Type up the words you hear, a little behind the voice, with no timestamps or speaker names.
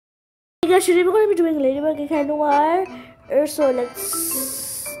guys, today we're going to be doing Ladybug and Candle Wire. So let's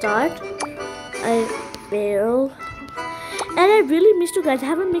start. I failed. And I really missed you guys. I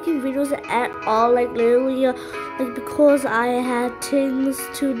haven't been making videos at all, like literally, like because I had things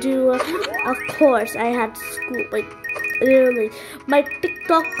to do. Of course, I had school, like literally. My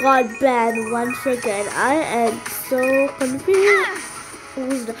TikTok got banned once again. I am so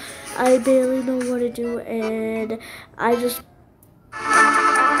confused. I barely know what to do, and I just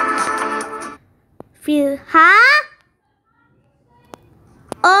feel,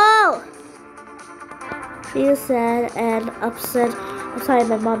 feel sad and upset. I'm sorry,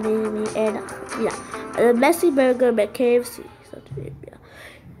 my mom needed me, and yeah, the messy burger at KFC. So, yeah.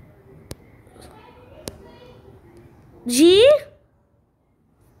 G?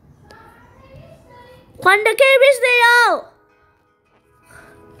 ¿Cuándo que viste?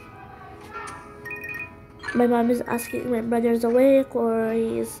 My mom is asking my brother's awake or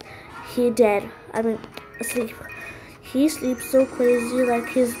he dead. I mean asleep. He sleeps so crazy, like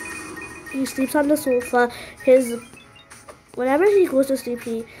he sleeps on the sofa. Whenever he goes to sleep,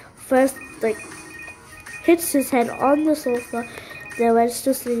 he first like hits his head on the sofa, then went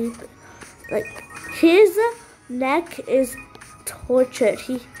to sleep. Like his neck is tortured.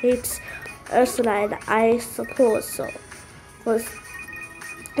 He hates Ursula, and I suppose so. Because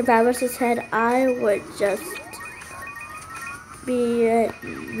if I was his head, I would just be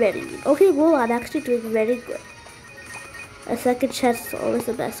very okay. Well, I'm actually doing very good. A second chance is always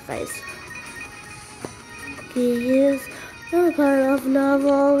the best, guys. He is a part of love,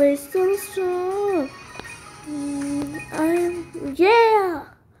 always so strong. Yeah.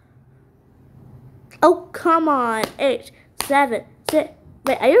 Oh, come on. 8, 7, 6.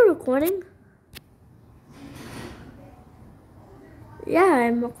 Wait, are you recording? Yeah,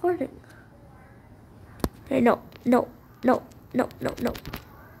 I'm recording. Okay, no.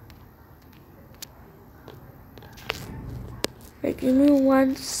 Wait, give me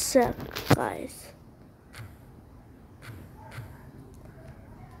 1 sec, guys.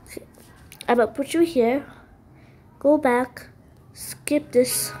 Okay. I'm gonna put you here. Go back. Skip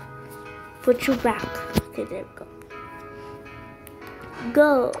this. Put you back. Okay, there we go.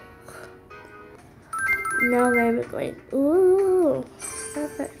 Go. Now where are we going? Ooh,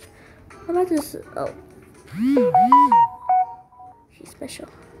 perfect. How about this? Oh, she's special.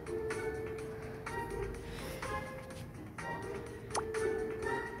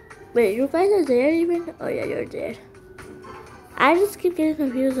 Wait, you guys are there even? Oh yeah, you're there. I just keep getting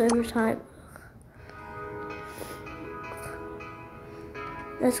confused every time.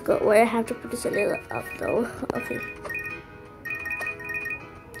 Let's go. Wait, I have to put this a little up though. Okay.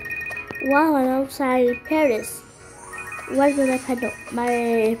 Wow, I'm outside Paris. Where's my pedal?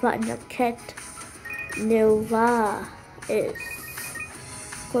 My partner cat Nova is.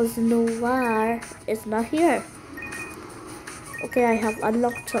 Because Nova is not here. Okay, I have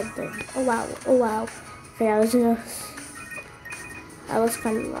unlocked something. Oh wow. Okay, I was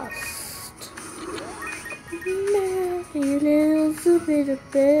kind of lost. Mary lives a bit of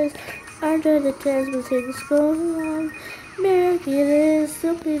best under the test, but things go wrong. Mary is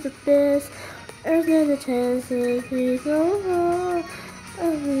simply the best under the test, but things go wrong.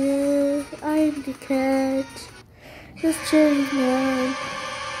 I'm the cat, just chilling now.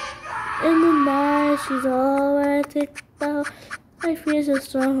 In the night, she's all I think about. I feel so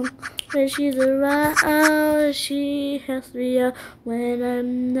strong when she's around. She helps me out when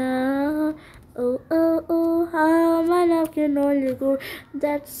I'm down. Oh, how my love can only go.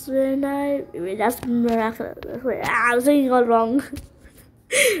 That's when that's miraculous. Wait, I'm singing all wrong.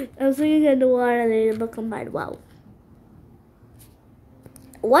 I'm singing Underwater and Ladybug combined. Wow.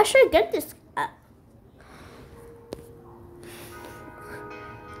 Why should I get this?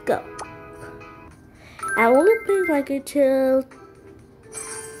 Go. I'm only playing like until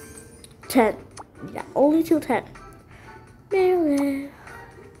 10. Yeah, only till 10. Marilyn,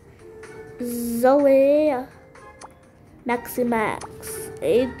 Zoe, Maximax,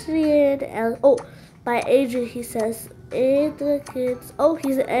 Adrian, by Adrian he says, aid the kids. Oh,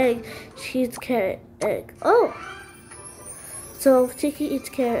 he's an egg. She's carrot egg. Oh. So Tiki eats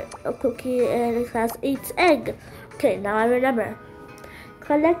carrot, a cookie, and in class eats egg. Okay, now I remember.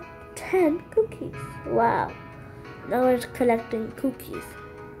 Collect 10 cookies. Wow. Now we're collecting cookies.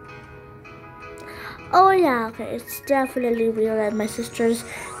 Oh yeah, okay. It's definitely real that my sister's,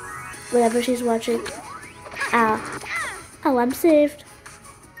 whenever she's watching. Oh, I'm saved.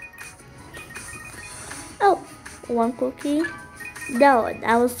 Oh, 1 cookie. No,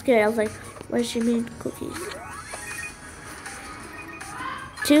 I was scared. I was like, what does she mean cookies?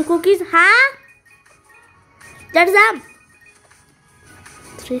 2 cookies? Huh? There's them.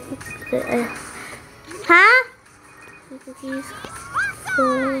 Huh? 3 cookies.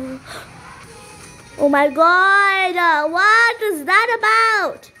 4. Oh my god! What is that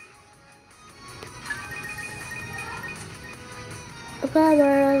about? The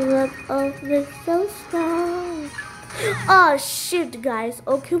power of me so strong. Oh shit, guys.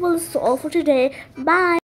 Okay, well, it's all for today. Bye.